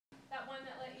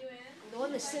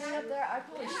probably sitting up there. I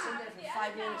probably sitting there for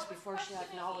 5 minutes before she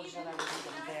acknowledged that I was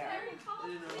even there.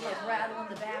 Like rattling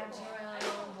the bags around.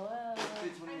 Well,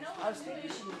 I was thinking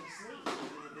she was asleep.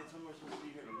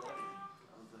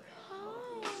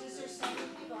 Is there so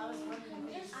many people? I was wondering.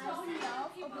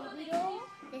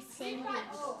 The same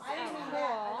Oh, I remember.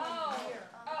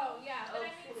 Oh, yeah. But I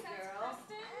mean, since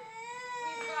Kristen,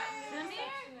 we've gotten new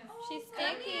receptionists. She's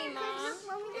sticky, Mom.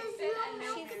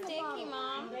 She's sticky,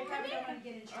 Mom. They probably don't want to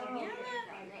get in trouble.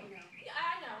 Yeah,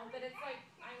 I know, but it's like,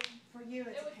 For you,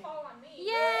 it's it would fall on me.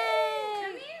 Yay!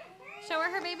 Come here. Show her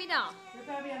her baby doll. They're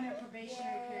probably on their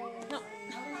probationary period. No,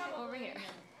 over here.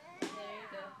 There you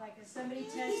go. Like if somebody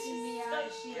testing me out,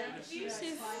 is she She's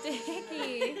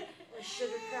sticky. Or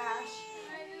sugar crash.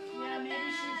 Yeah,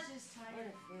 maybe she's just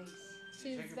tired.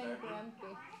 She's been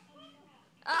grumpy.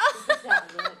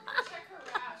 Check her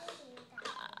rash.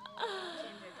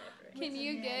 Can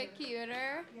you get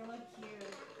cuter? You look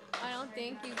cute. I don't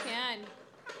think you can.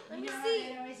 Let me see.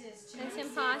 It always is. It's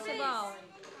impossible.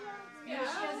 Yeah,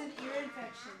 she has an ear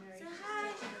infection, Mary. She's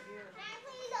touching her ear.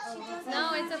 No,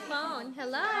 it's a phone.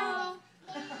 Hello.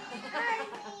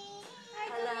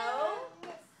 Hello?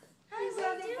 Hi,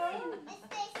 Zoe.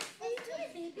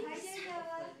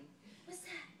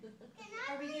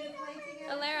 Are we going to play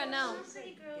together? Alara, no.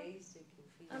 Pretty girl.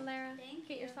 Alara,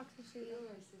 get your socks and shoes.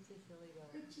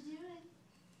 What you doing?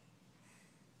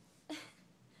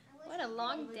 What a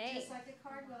long day. Just like a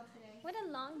cardwell today. What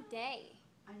a long day.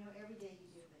 I know every day you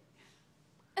do it.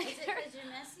 Is it because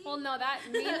you're messy? Well, no, that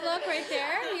mean look right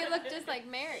there. You look just like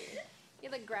Mary.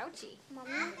 You look grouchy.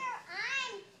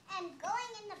 I'm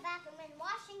going in the bathroom and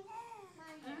washing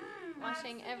my hair.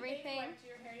 Washing everything. Wipe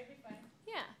your hair, you'll be fine.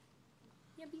 Yeah.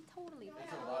 You'll be totally fine.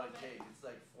 It's a lot of cake. It's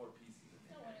like 4 pieces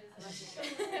in No, there. it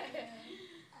isn't.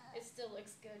 It still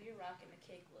looks good. You're rocking the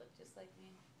cake look, just like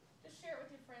me. Just share it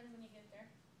with your friends when you get there.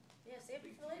 Yeah, save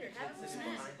it for later. Have Kids a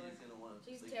sitting snack. behind you, he's gonna want to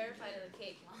She's sleep. terrified of the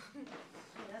cake, Mom.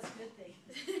 Yeah, that's a good thing.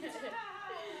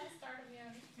 Start of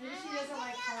young. Maybe she doesn't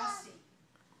like frosting.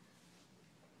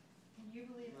 Can you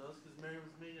believe it? No, it's because Mary was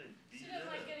made and She beat doesn't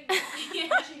up. like getting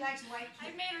She likes white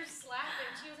I cake. made her slap it.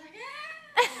 She was like,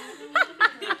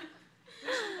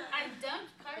 I dumped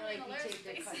Carly in Alara's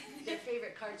face. Their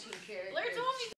favorite cartoon character. Alara's,